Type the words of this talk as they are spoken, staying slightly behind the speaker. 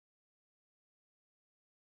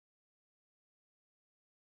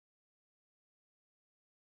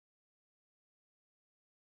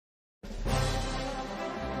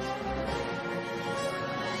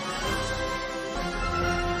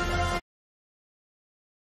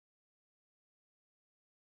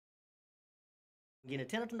nyingine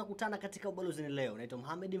tena tunakutana katika Ubalozini leo. Naitwa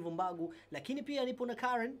Mohamed Mvumbagu, lakini pia nipo na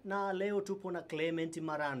Karen, na leo tupo na Clement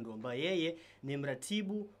Marandu ambaye yeye ni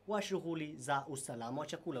mratibu wa shughuli za usalama wa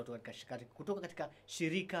chakula kutoka katika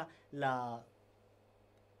shirika la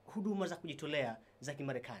huduma za kujitolea za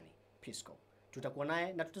Kimarekani, Peacecorps. Tutakuwa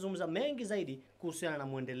naye na tutazungumza mengi zaidi kuhusiana na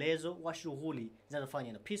muendelezo wa shughuli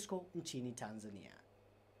zinazofanywa na Peacecorps nchini Tanzania.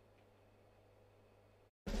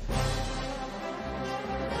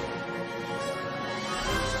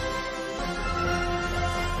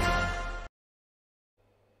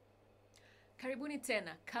 Karibuni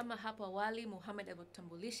tena. Kama hapo awali Mohamed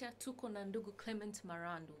alivyotambulisha, tuko na ndugu Clement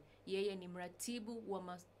Marandu. Yeye ni mratibu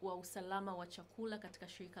wa usalama wa chakula katika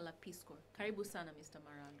shirika la Peacecorps. Karibu sana Mr.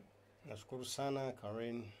 Marandu. Nashukuru sana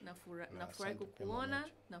Karen. Nafurahi kukuona,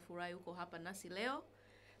 nafurahi uko hapa nasi leo.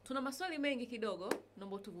 Tuna maswali mengi kidogo,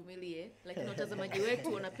 naomba tuvumilie, lakini watazamaji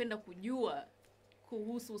wetu wanapenda kujua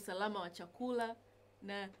kuhusu usalama wa chakula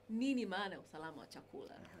na nini maana ya usalama wa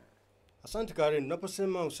chakula. Asante Karen.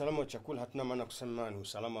 Tunaposema usalama wa chakula hatuna maana kusema ni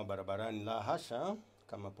usalama wa barabarani, la hasha,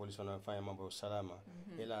 kama polisi wanafanya mambo ya usalama.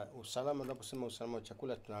 Ila usalama, tunaposema usalama wa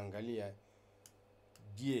chakula tunaangalia,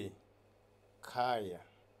 je, kaya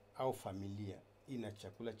au familia ina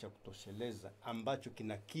chakula cha kutosheleza ambacho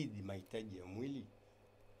kinakidhi mahitaji ya mwili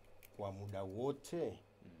kwa muda wote,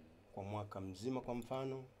 kwa mwaka mzima kwa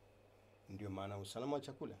mfano. Ndio maana usalama wa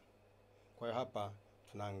chakula. Kwa hiyo hapa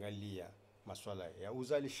tunaangalia masuala ya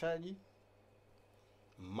uzalishaji,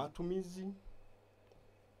 matumizi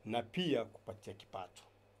na pia kupatia kipato.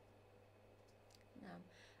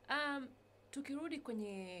 Naam. Tukirudi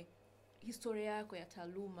kwenye historia yako ya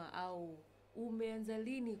taaluma, au umeanza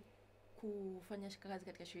lini kufanya kazi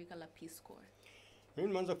katika shirika la Peacecorps? Mimi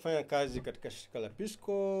nimeanza kufanya kazi katika shirika la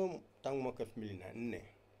Peacecorps tangu mwaka 2004.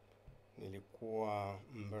 Nilikuwa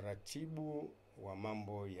mratibu wa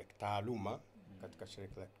mambo ya kitaaluma katika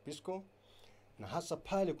shirika la Peacecorps, na hasa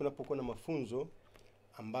pale kunapokuwa na mafunzo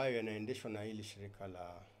ambayo yanaendeshwa na hili shirika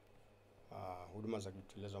la huduma za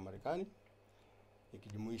kujitolea za Marekani,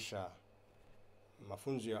 ikijumuisha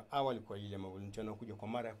mafunzo ya awali kwa ile mavolunteer wanaokuja kwa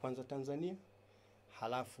mara ya kwanza Tanzania,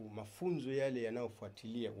 halafu mafunzo yale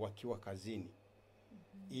yanayofuatilia wakiwa kazini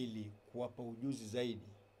ili kuwapa ujuzi zaidi.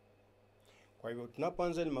 Kwa hivyo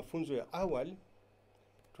tunapoanza ile mafunzo ya awali,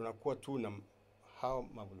 tunakuwa tu na hao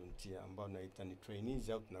mavolunteer ambao tunaita ni trainees,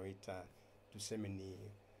 au tunaita tuseme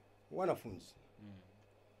ni wanafunzi.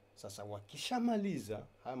 Sasa wakishamaliza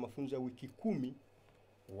haya mafunzo ya wiki 10,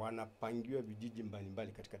 wanapangiwa vijiji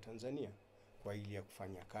mbalimbali katika Tanzania kwa ajili ya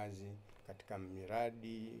kufanya kazi katika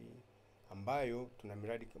miradi ambayo tuna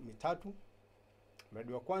miradi mitatu.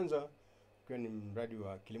 Mradi wa kwanza ukiwa ni mradi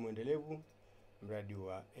wa kilimo endelevu, mradi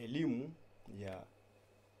wa elimu ya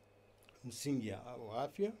msingi wa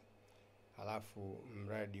afya, halafu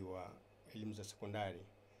mradi wa elimu za sekondari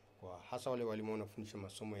kwa hasa wale walimu wanafundisha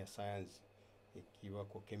masomo ya sayansi, ikiwa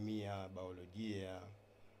kwa kemia, biolojia,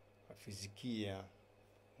 fizikia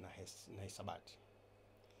na hisabati.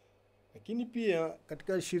 Lakini pia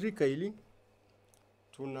katika shirika hili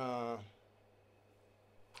tuna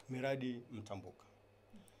miradi mtambuka.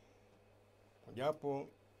 Mojawapo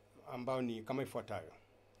ambao ni kama ifuatayo: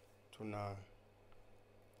 tuna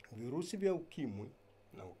virusi vya ukimwi,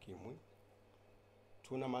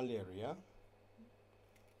 tuna malaria,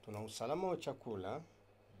 tuna usalama wa chakula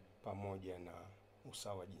pamoja na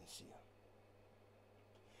usawa wa jinsia.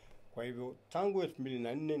 Kwa hivyo tangu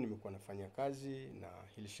 2004 nimekuwa nafanya kazi na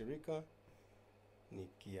hili shirika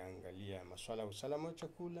nikiangalia masuala ya usalama wa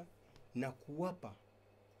chakula na kuwapa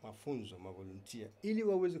mafunzo mavolunteer ili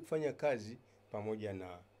waweze kufanya kazi pamoja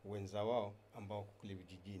na wenza wao ambao kule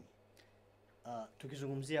vijijini.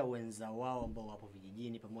 Tukizungumzia wenza wao ambao wapo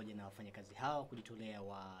vijijini pamoja na wafanyakazi hao kujitolea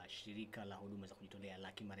wa shirika la huduma za kujitolea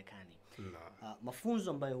la Kimarekani,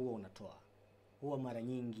 mafunzo ambayo huwa unatoa huwa mara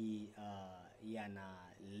nyingi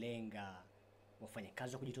yanalenga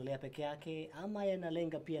wafanyakazi wa kujitolea peke yake, ama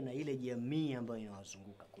yanalenga pia na ile jamii ambayo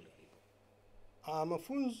inawazunguka kule?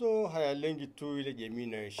 Mafunzo hayalengi tu ile jamii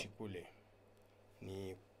inayoishi kule.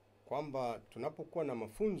 Ni kwamba tunapokuwa na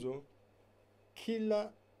mafunzo,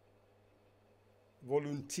 kila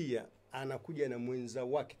volunteer anakuja na mwenza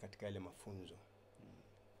wake katika ile mafunzo.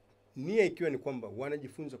 Nia ikiwa ni kwamba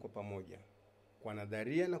wanajifunza kwa pamoja, kwa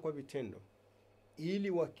nadharia na kwa vitendo, ili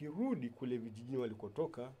wakirudi kule vijijini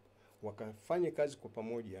walikotoka wakafanye kazi kwa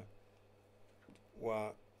pamoja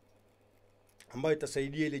ambayo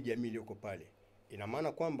itasaidia ile jamii iliyoko pale. Ina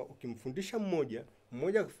maana kwamba ukimfundisha mmoja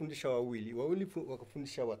akafundisha wawili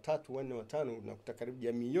wakafundisha watatu, wanne, watano, unakuta karibu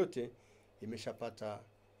jamii yote imeshapata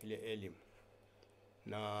ile elimu.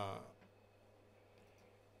 Na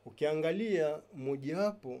ukiangalia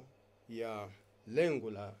mojawapo ya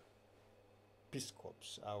lengo la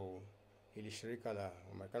Peacecorps au hili shirika la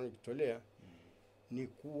Marekani kujitolea ni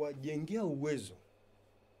kuwajengea uwezo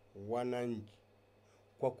wananchi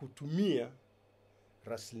kwa kutumia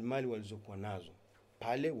rasilimali walizokuwa nazo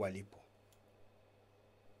pale walipo.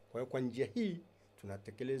 Kwa hiyo kwa njia hii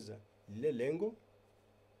tunatekeleza lile lengo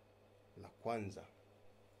la kwanza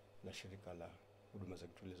la shirika la huduma za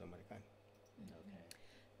kujitolea za Marekani. Okay.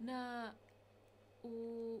 Na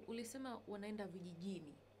ulisema wanaenda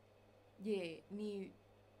vijijini. Je,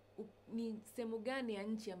 ni sehemu gani ya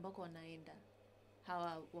nchi ambako wanaenda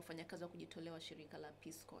hawa wafanyakazi wa kujitolea wa shirika la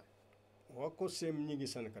Peace Corps? Wako sehemu nyingi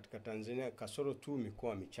sana katika Tanzania, kasoro tu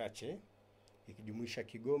mikoa michache ikijumuisha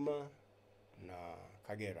Kigoma na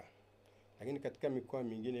Kagera. Lakini katika mikoa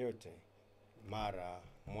mingine yote, Mara,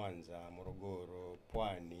 Mwanza, Morogoro,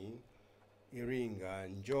 Pwani, Iringa,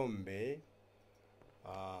 Njombe,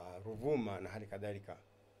 Ruvuma na hali kadhalika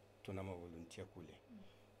tuna mavolunteer kule.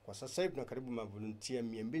 Kwa sasa hivi tuna karibu mavolunteer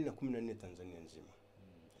 214 Tanzania nzima.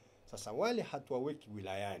 Sasa wale hatuwaweki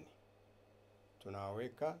wilayani,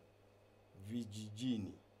 tunawaweka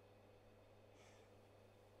vijijini.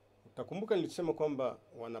 Utakumbuka nilisema kwamba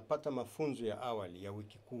wanapata mafunzo ya awali ya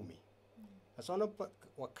wiki 10. Sasa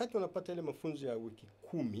wakati wanapata ile mafunzo ya wiki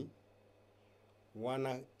 10,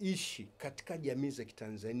 wanaishi katika jamii za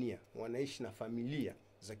Kitanzania, wanaishi na familia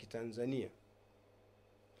za Kitanzania.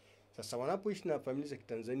 Sasa wanapoishi na familia za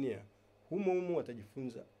Kitanzania, humo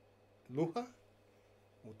watajifunza lugha,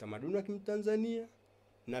 utamaduni wa Kitanzania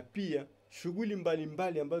na pia shughuli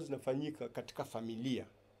mbalimbali ambazo zinafanyika katika familia.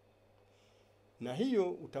 Na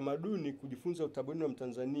hiyo utamaduni, kujifunza utamaduni wa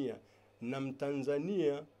Mtanzania na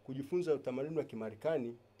Mtanzania kujifunza utamaduni wa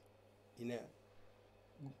Kimarekani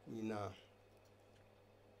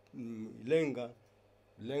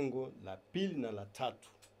lengo la pili na la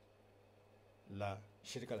tatu la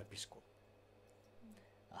shirika la Peacecorps.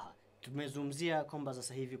 Tumezungumzia kwamba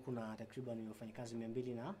sasa hivi kuna takriban wafanyakazi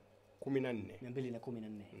 214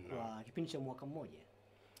 kwa kipindi cha mwaka mmoja.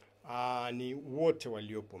 Ni wote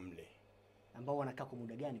waliopo mle. Ambao wanakaa kwa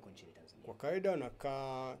muda gani kwa nchini Tanzania? Kwa kawaida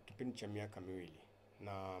wanakaa kipindi cha miaka 2.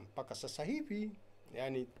 Na mpaka sasa hivi,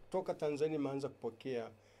 yani toka Tanzania imeanza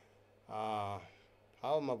kupokea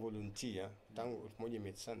hawa mavolunteer tangu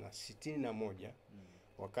 1961,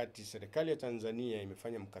 wakati serikali ya Tanzania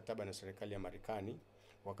imefanya mkataba na serikali ya Marekani,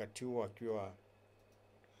 wakati huo akiwa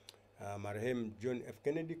marehemu John F.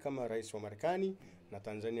 Kennedy kama rais wa Marekani, na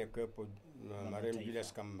Tanzania kuwepo marehemu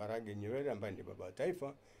Julius Kambarage Nyerere ambaye ndiye baba wa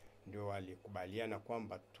taifa, ndio walikubaliana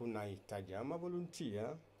kwamba tunahitaji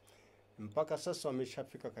mavolunteer. Mpaka sasa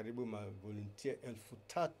wameshafika karibu mavolunteer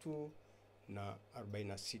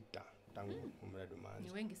 3,046 tangu mradi umeanza.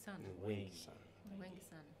 Ni wengi sana. Ni wengi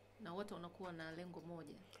sana. Na wote wanakuwa na lengo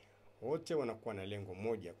moja. Wote wanakuwa na lengo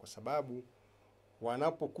moja kwa sababu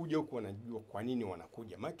wanapokuja huku wanajua kwa nini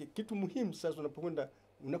wanakuja. Maana kitu muhimu sasa,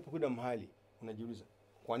 unapokwenda mahali unajiuliza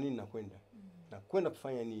kwa nini nakwenda? Na kwenda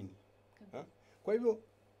kufanya nini? Kwa hivyo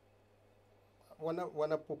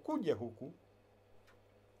wanapokuja huku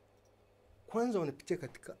kwanza wanapitia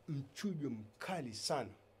katika mchujo mkali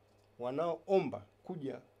sana. Wanaoomba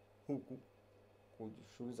kuja huku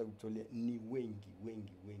shughuli za kujitolea ni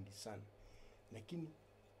wengi sana. Lakini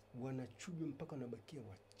wanachujwa mpaka wanabakia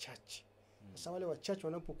wachache. Sasa wale wachache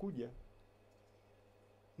wanapokuja,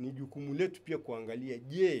 ni jukumu letu pia kuangalia,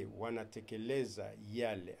 je, wanatekeleza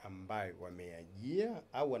yale ambayo wameajia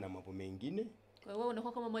au wana mambo mengine? Kwa hiyo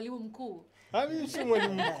unakuwa kama mwalimu mkuu. Mimi sio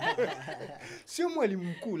mwalimu mkuu. Sio mwalimu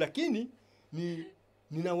mkuu, lakini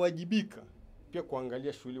ninawajibika pia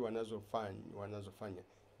kuangalia shughuli wanazofanya.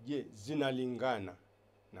 Je, zinalingana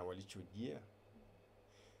na walichojia?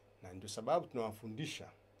 Na ndio sababu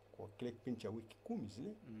tunawafundisha kwa kile kipindi cha wiki 10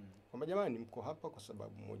 zile. Kwamba jamani, mko hapa kwa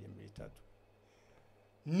sababu 1, 2, 3.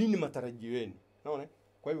 Nini matarajio yenu? Unaona?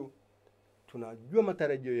 Kwa hiyo tunajua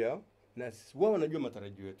matarajio yao na wao wanajua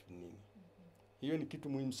matarajio yetu nini. Hiyo ni kitu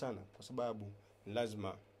muhimu sana kwa sababu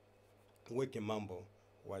lazima uweke mambo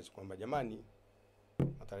wazi kwamba jamani,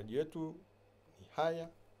 matarajio yetu ni haya,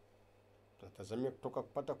 tunatazamia kutoka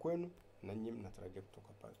kupata kwenu na nyinyi mnatarajia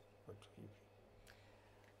kutoka kwetu hivi.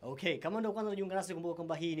 Okay, kama ndio kwanza unajiunga nasi, kumbuka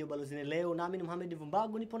kwamba hii ni Ubalozini Leo, nami ni Mohamed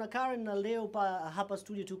Vumbagu, nipo na Karen, na leo hapa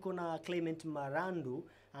studio tuko na Clement Marandu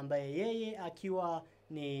ambaye yeye akiwa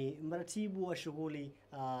ni mratibu wa shughuli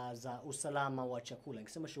za usalama wa chakula.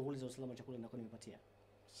 Nikisema shughuli za usalama wa chakula ndio nimepatia.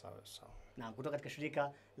 Sawa. Na kutoka katika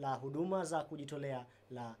shirika la huduma za kujitolea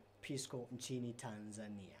la Peacecorps nchini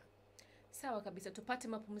Tanzania. Sawa kabisa, tupate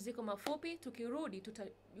mapumziko mafupi, tukirudi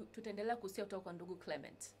tutaendelea kusikia kutoka kwa ndugu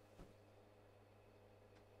Clement.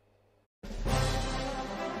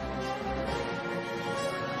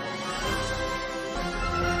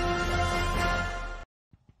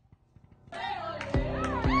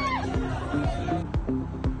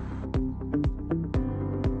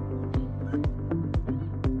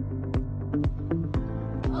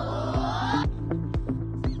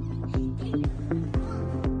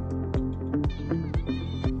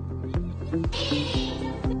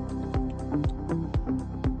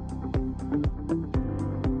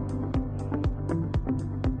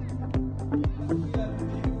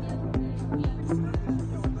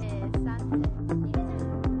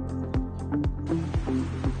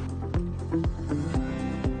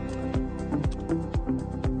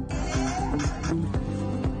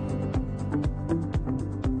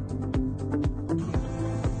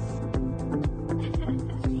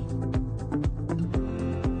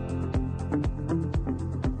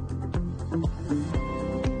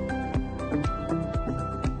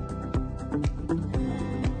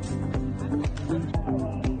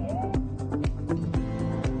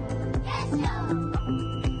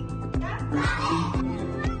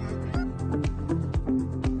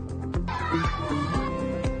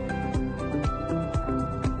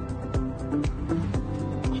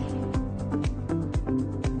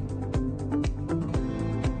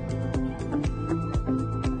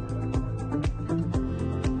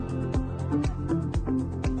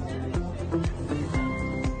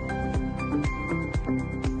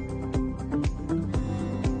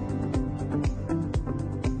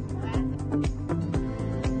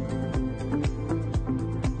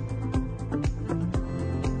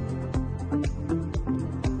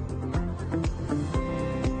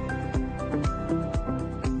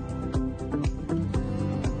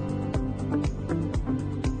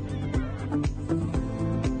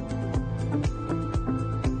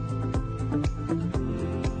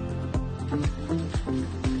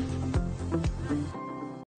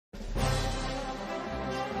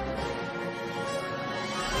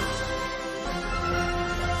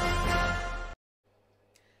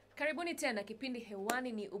 Karibuni tena, kipindi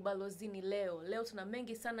hewani ni Ubalozini Leo. Leo tuna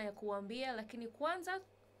mengi sana ya kuambia, lakini kwanza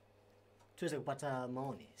tuweze kupata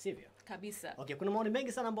maoni, sivyo? Kabisa. Okay, kuna maoni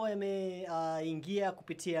mengi sana ambayo yameingia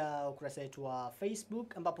kupitia ukurasa wetu wa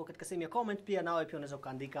Facebook, ambapo katika sehemu ya comment pia nawe pia unaweza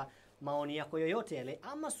kuandika maoni yako yoyote yale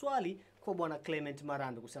ama swali kwa Bwana Clement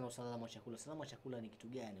Marandu kuhusiana na usalama wa chakula. Usalama wa chakula ni kitu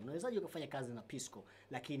gani? Unawezaje ukafanya kazi na Peacecorps,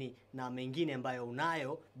 lakini na mengine ambayo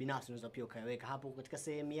unayo binafsi unaweza pia ukaweka hapo katika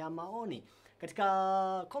sehemu ya maoni.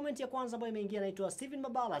 Katika comment ya kwanza ambayo imeingia, naitwa Steven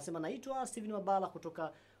Mabala, anasema naitwa Steven Mabala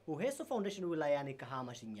kutoka Uheso Foundation wilayani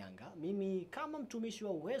Kahama, Shinyanga. Mimi kama mtumishi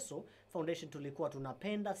wa Uheso Foundation tulikuwa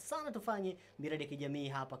tunapenda sana tufanye miradi ya kijamii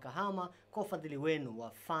hapa Kahama kwa ufadhili wenu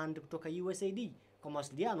wa fund kutoka USAID. Kwa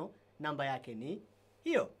mawasiliano namba yake ni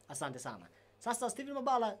hiyo. Asante sana. Sasa Steven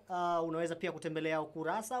Mabala, unaweza pia kutembelea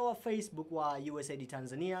ukurasa wa Facebook wa USAID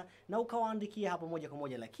Tanzania na ukawaandikia hapo moja kwa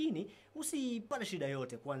moja, lakini usipate shida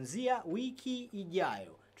yote. Kuanzia wiki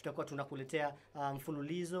ijayo tutakuwa tunakuletea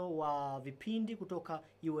mfululizo wa vipindi kutoka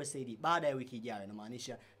USAID. Baada ya wiki ijayo,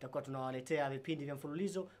 inamaanisha tutakuwa tunawaletea vipindi vya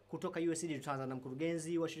mfululizo kutoka USAID. Tutaanza na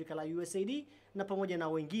mkurugenzi wa shirika la USAID na pamoja na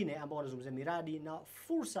wengine ambao wanazungumzia miradi na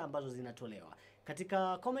fursa ambazo zinatolewa.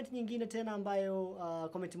 Katika comment nyingine tena ambayo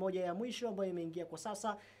comment moja ya mwisho ambayo imeingia kwa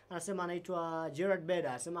sasa, anasema anaitwa Gerard Beda,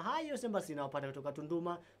 anasema hayo Usembassytz nawapata kutoka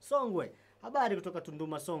Tunduma Songwe. Habari kutoka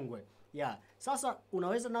Tunduma Songwe. Sasa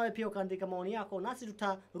unaweza nawe pia ukaandika maoni yako nasi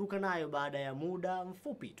tutaruka nayo baada ya muda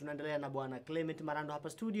mfupi. Tunaendelea na Bwana Clement Marandu hapa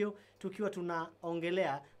studio tukiwa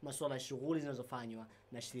tunaongelea masuala ya shughuli zinazofanywa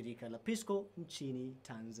na shirika la Peacecorps nchini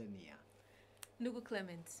Tanzania. Ndugu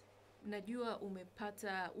Clement, najua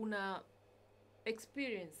una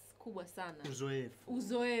experience kubwa sana.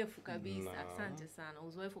 Uzoefu kabisa. Asante sana.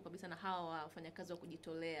 Uzoefu kabisa na hawa wafanyakazi wa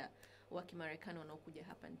kujitolea wa Kimarekani wanaokuja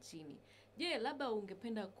hapa nchini. Je, labda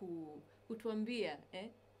ungependa kutuambia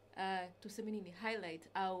tuseme nini highlight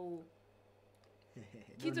au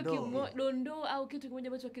kitu dondoo au kitu kimoja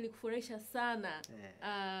ambacho kilikufurahisha sana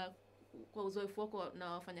kwa uzoefu wako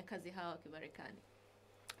na wafanyakazi hawa wa Kimarekani?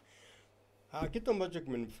 Kitu ambacho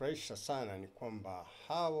kimenifurahisha sana ni kwamba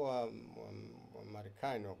hawa wa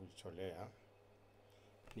Marekani wa kujitolea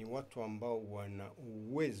ni watu ambao wana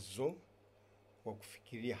uwezo wa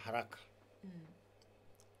kufikiria haraka.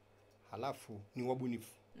 Halafu ni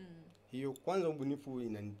wabunifu. Hiyo kwanza ubunifu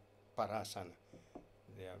inanipa raha sana.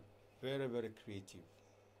 They are very very creative.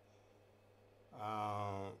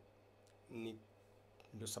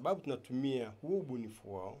 Ndio sababu tunatumia huo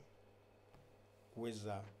ubunifu wao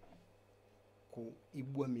kuweza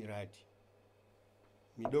kuibua miradi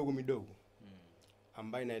midogo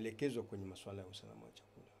ambayo inaelekezwa kwenye masuala ya usalama wa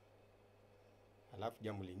chakula. Halafu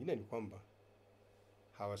jambo lingine ni kwamba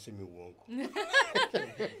hawasemi uongo.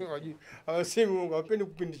 Hawasemi uongo, hawapendi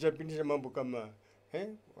kupindisha mambo kama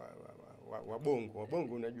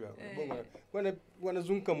wabongo unajua. Wabongo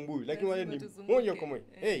wanazunguka mbuyu, lakini wale ni moja kwa moja.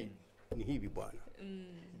 Ni hivi bwana.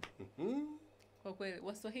 Kwa kweli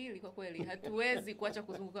Waswahili kwa kweli hatuwezi kuacha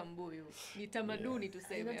kuzunguka mbuyu. Ni tamaduni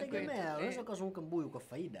tuseme. Inategemea, unaweza kuzunguka mbuyu kwa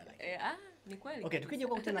faida lakini. Ni kweli. Okay, tukija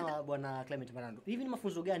kwa tena Bwana Clement Marandu. Hivi ni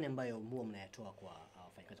mafunzo gani ambayo huwa mnayatoa kwa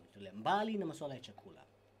wafanyakazi wa kujitolea mbali na masuala ya chakula?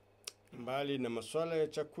 Mbali na masuala ya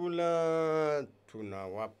chakula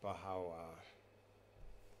tunawapa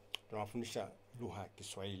tunawafundisha lugha ya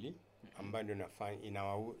Kiswahili ambayo ndio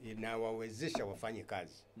inawawezesha wafanye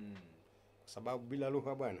kazi. Kwa sababu bila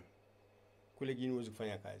lugha bwana kule gini huwezi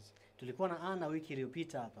kufanya kazi. Tulikuwa na Ana wiki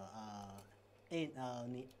iliyopita hapa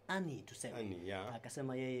ni Ani tuseme.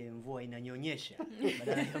 Akasema yeye mvua inanyonyesha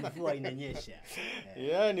badala ya mvua inanyesha.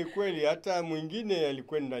 Ni kweli. Hata mwingine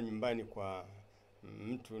alikwenda nyumbani kwa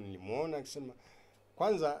mtu nilimuona akisema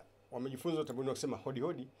kwanza wamejifunza utamaduni wa kusema hodi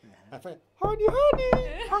hodi. Anafanya hodi hodi.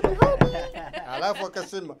 Alafu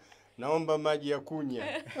akasema naomba maji ya kunywa.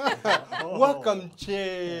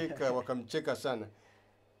 Wakamcheka sana.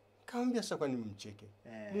 Kaambia sasa kwani mumcheke?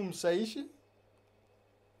 Mumsaishi?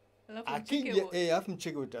 Alafu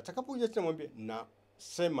mcheke wote. Atakapokuja tena mwambie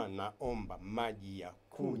nasema naomba maji ya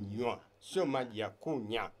kunywa, sio maji ya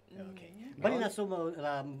kunya. Okay.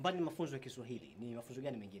 Mbali mafunzo ya Kiswahili, ni mafunzo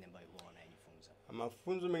gani mengine ambayo wanajifunza?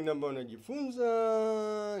 Mafunzo mengine ambayo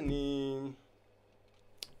wanajifunza ni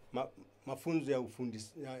mafunzo ya ufundi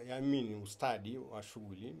ustadi wa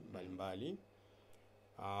shughuli mbalimbali.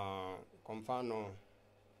 Kwa mfano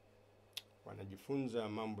wanajifunza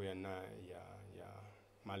mambo ya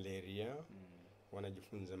malaria,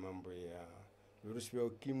 wanajifunza mambo ya virusi vya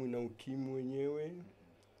ukimwi na ukimwi wenyewe,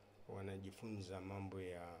 wanajifunza mambo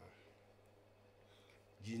ya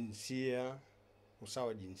jinsia,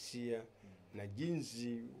 usawa jinsia na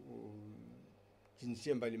jinsia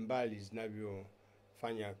mbalimbali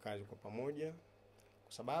zinavyofanya kazi kwa pamoja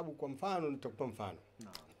Kwa sababu kwa mfano nitakupa mfano.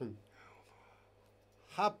 No.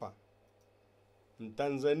 Hapa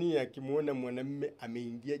Mtanzania akimuona mwanamume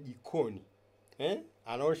ameingia jikoni,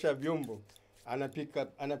 anaosha vyombo,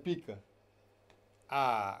 anapika.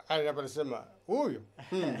 Kale hapa nasema huyu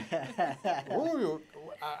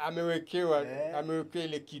amewekewa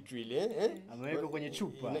ile kitu ile, ameweka kwenye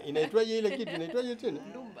chupa. Inaitwaje ile kitu? Inaitwaje tena?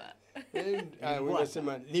 Ndumba.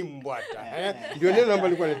 Unasema limbwata. Ndio neno ambalo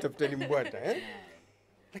alikuwa anatafuta, limbwata.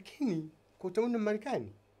 Lakini kwa utamaduni wa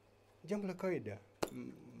Marekani jambo la kawaida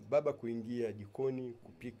baba kuingia jikoni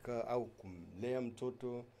kupika au kumlea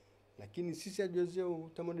mtoto, lakini sisi hatujazoea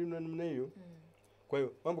utamaduni wa namna hiyo. Kwa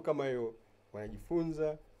hiyo mambo kama hayo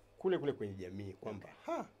wanajifunza kule kwenye jamii kwamba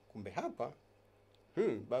kumbe hapa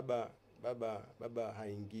baba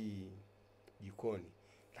haingii jikoni,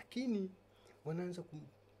 lakini wanaanza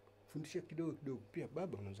kufundisha kidogo pia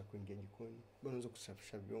baba unaweza kuingia jikoni, baba unaweza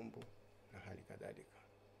kusafisha vyombo na hali kadhalika.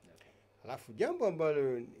 Okay. Alafu jambo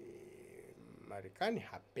ambalo Marekani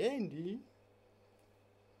hapendi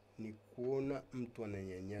ni kuona mtu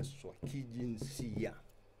ananyanyaswa kijinsia.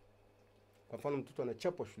 Kwa mfano mtoto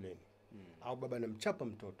anachapwa shuleni au baba anamchapa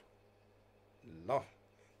mtoto.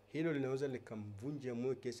 Hilo linaweza likamvunja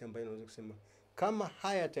moyo kiasi ambayo anaweza kusema kama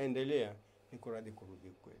haya yataendelea niko radhi kurudi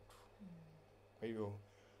kwetu. Kwa hiyo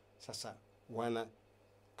sasa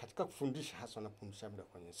katika kufundisha, hasa wanafundisha labda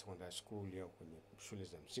kwenye secondary school au kwenye shule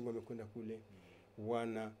za msingi, wamekwenda kule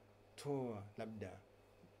wanatoa labda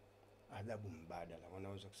adhabu mbadala.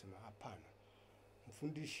 Wanaweza kusema hapana,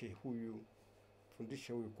 mfundishe huyu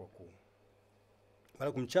kwa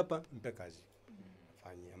mara kumchapa mpe kazi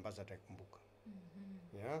afanye ambazo atakumbuka.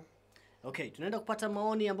 Yeah. Okay, tunaenda kupata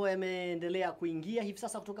maoni ambayo yameendelea kuingia hivi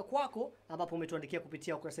sasa kutoka kwako, ambapo umetuandikia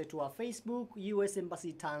kupitia ukurasa wetu wa Facebook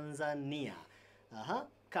Usembassytanzania.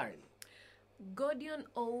 Karen. Godian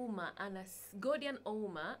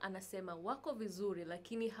Ouma anasema wako vizuri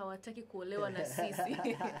lakini hawataki kuolewa na sisi.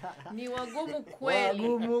 Ni wagumu kweli.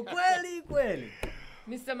 Wagumu kweli.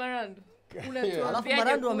 Mr. Marandu. Alafu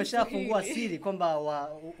Marandu ameshafungua siri kwamba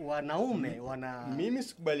wanaume wana... Mimi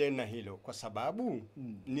sikubaliani na hilo kwa sababu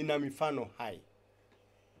nina mifano hai.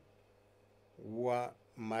 Wa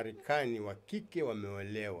Marekani wa kike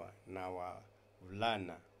wameolewa na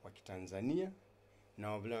wavulana wa Kitanzania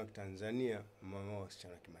na wavulana wa Kitanzania mama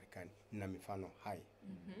wasichana wa Kimarekani. Nina mifano hai.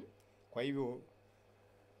 Kwa hivyo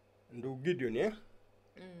ndugu Gideon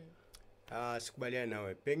sikubaliani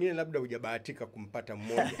nawe. Pengine labda hujabahatika kumpata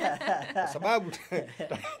mmoja. Kwa sababu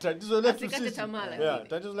tatizo letu sisi.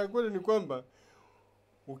 Tatizo la kweli ni kwamba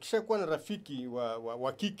ukishakuwa na rafiki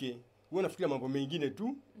wa kike, wewe unafikiria mambo mengine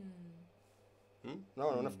tu.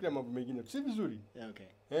 Unafikiria mambo mengine. Si vizuri. Okay.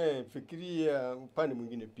 Fikiria upande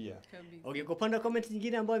mwingine pia. Okay, kwa upande wa comment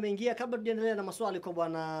nyingine ambayo imeingia kabla tuendelee na maswali kwa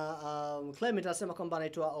bwana Clement anasema kwamba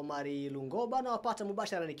anaitwa Omari Lungoba na wapata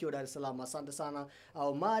mubashara nikiwa Dar es Salaam. Asante sana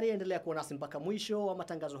Omari, endelea kuwa nasi mpaka mwisho wa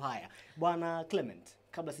matangazo haya. Bwana Clement,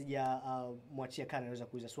 kabla sija mwachia Karen anaweza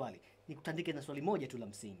kuuliza swali, nikutandike na swali moja tu la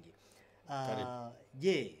msingi.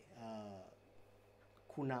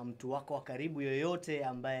 Kuna mtu wako wa karibu yoyote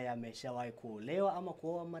ambaye ameshawahi kuolewa ama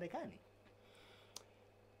kuoa Marekani?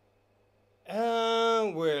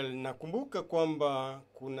 Nakumbuka kwamba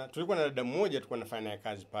tulikuwa na dada mmoja tulikuwa nafanya naye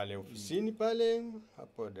kazi pale ofisini pale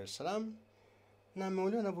hapo Dar es Salaam, na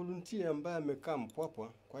ameolewa na volunteer ambaye amekaa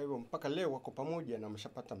Mpwapwa. Kwa hivyo mpaka leo wako pamoja na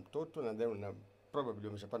ameshapata mtoto na probably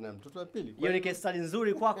ameshapata na mtoto wa pili. Hiyo ni case study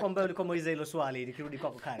nzuri kwako ambayo ulikuwa umeuliza hilo swali. Nikirudi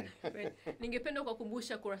kwako Karen. Ningependa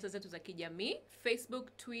kukukumbusha kurasa zetu za kijamii,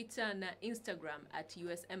 Facebook, Twitter na Instagram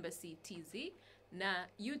 @USEmbassyTZ na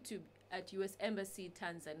YouTube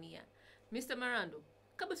 @Usembassytanzania. Mr. Marandu,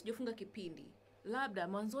 kabla tujafunga kipindi, labda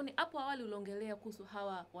mwanzoni hapo awali uliongelea kuhusu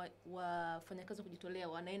hawa wafanyakazi wa kujitolea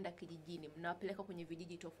wanaenda kijijini, mnawapeleka kwenye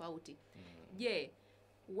vijiji tofauti. Je,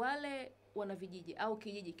 wale wana vijiji au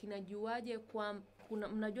kijiji kinajuaje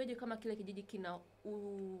mnajuaje kama kile kijiji kina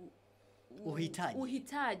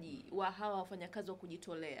uhitaji wa hawa wafanyakazi wa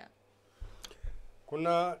kujitolea?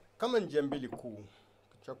 Kuna kama njia mbili kuu.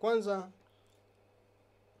 Cha kwanza,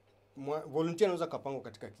 volunteer anaweza kapangwa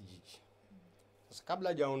katika kijiji. Sasa kabla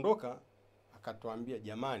hajaondoka akatuambia,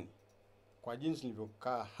 jamani, kwa jinsi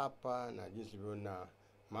nilivyokaa hapa na jinsi nilivyoona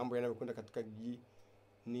mambo yanavyokwenda katika kijiji,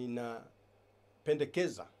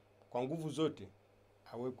 ninapendekeza kwa nguvu zote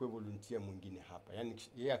awekwe volunteer mwingine hapa. Yaani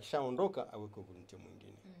yeye akishaondoka awekwe volunteer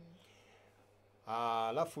mwingine.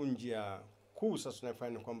 Alafu njia kuu sasa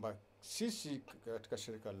tunafanya kwamba sisi katika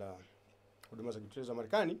shirika la huduma za kujitolea za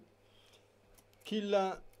Marekani,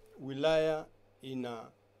 kila wilaya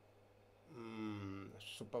ina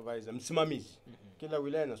supervisor, msimamizi. Kila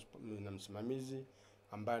wilaya ina msimamizi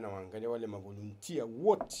ambaye anawaangalia wale mavolunteer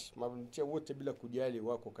wote bila kujali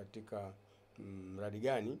wako katika mradi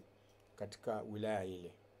gani katika wilaya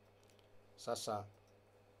ile. Sasa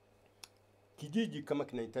kijiji kama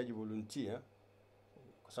kinahitaji volunteer,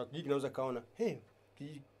 kwa sababu kijiji kinaweza kaona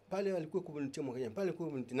pale alikuwa volunteer mwaka jana, pale alikuwa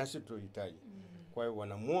volunteer, na sisi tunahitaji. Kwa hiyo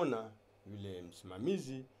wanamuona yule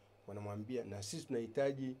msimamizi, wanamwambia na sisi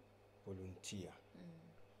tunahitaji volunteer.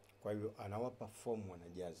 Kwa hiyo anawapa fomu,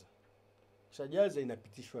 wanajaza. Kisha jaza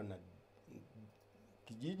inapitishwa na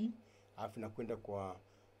kijiji, alafu inakwenda kwa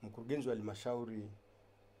mkurugenzi wa halmashauri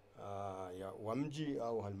wa mji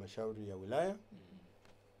au halmashauri ya wilaya.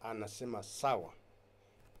 Anasema sawa,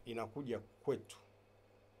 inakuja kwetu,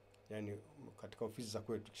 yani katika ofisi za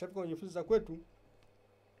kwetu. Kisha kwenye ofisi za kwetu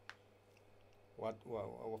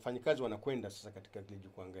wafanyikazi wanakwenda sasa katika kijiji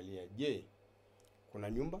kuangalia, je,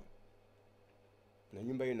 kuna nyumba, na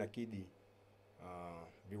nyumba hiyo inakidhi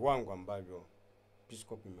viwango ambavyo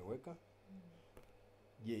Peacecorps imeweka.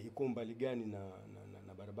 Je, iko mbali gani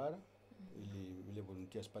na barabara ili vile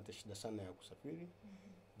volunteers pate shida sana ya kusafiri.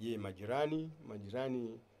 Je, majirani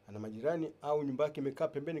ana majirani au nyumba yake imekaa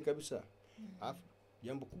pembeni kabisa. Alafu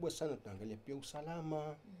jambo kubwa sana tunaangalia pia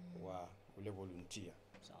usalama wa ule volunteer.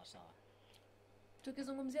 Sawa.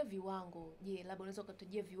 Tukizungumzia viwango, je, labda unaweza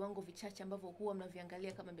kutajia viwango vichache ambavyo huwa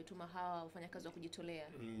mnaviangalia kama mmetuma hawa wafanyakazi wa kujitolea?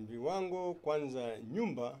 Viwango, kwanza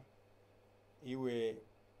nyumba iwe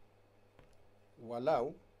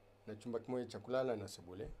walau na chumba kimoja cha kulala na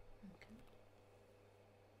sebule. Okay.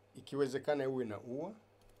 Ikiwezekana iwe na ua,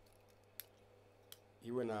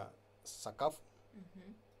 iwe na sakafu,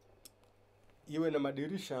 iwe na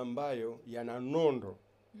madirisha ambayo yana nondo,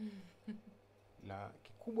 na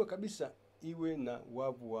kikubwa kabisa iwe na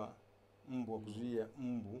wavu wa mbu wa kuzuia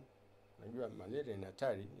mbu. Unajua malaria ni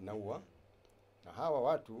hatari, inaua. Na hawa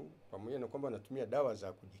watu pamoja na kwamba wanatumia dawa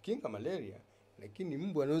za kujikinga malaria, lakini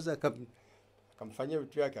mbu anaweza akamfanyia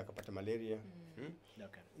vitu yake akapata malaria.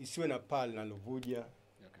 Okay. Isiwe na paa linalovuja.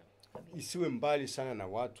 Okay. Isiwe mbali sana na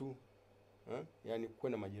watu. Yaani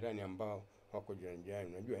kuwe na majirani ambao wako jirani,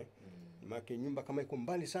 unajua maana nyumba kama iko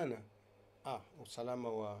mbali sana, usalama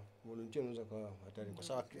wa volunteer unaweza kuwa hatari, kwa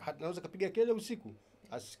sababu anaweza kupiga kelele usiku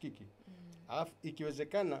asikiki. Alafu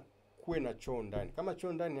ikiwezekana kuwe na choo ndani. Kama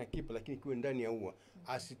choo ndani hakipo, lakini kuwe ndani ya ua.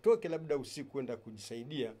 Asitoke labda usiku kwenda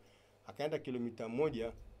kujisaidia, akaenda kilomita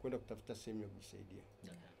 1 kwenda kutafuta sehemu ya kujisaidia.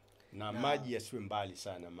 Na maji yasiwe mbali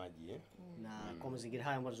sana maji. Na kwa mazingira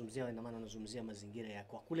haya ambayo tunazungumzia, ina maana tunazungumzia mazingira ya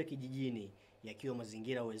kwa kule kijijini, yakiwa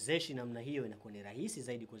mazingira wezeshi namna hiyo, inakuwa ni rahisi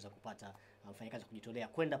zaidi kuweza kupata mfanyakazi kujitolea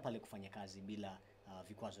kwenda pale kufanya kazi bila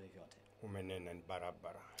vikwazo vyovyote. Umenena ni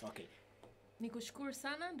barabara. Okay. Nikushukuru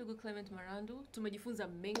sana ndugu Clement Marandu. Tumejifunza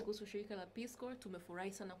mengi kuhusu shirika la Peacecorps.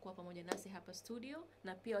 Tumefurahi sana kuwa pamoja nasi hapa studio,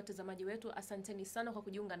 na pia watazamaji wetu, asanteni sana kwa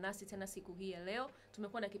kujiunga nasi tena siku hii ya leo.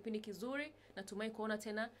 Tumekuwa na kipindi kizuri, natumai kuona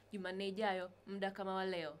tena Jumanne ijayo muda kama wa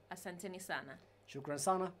leo. Asanteni sana. Shukrani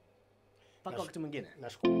sana. Mpaka wakati mwingine.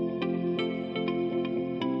 Nashukuru.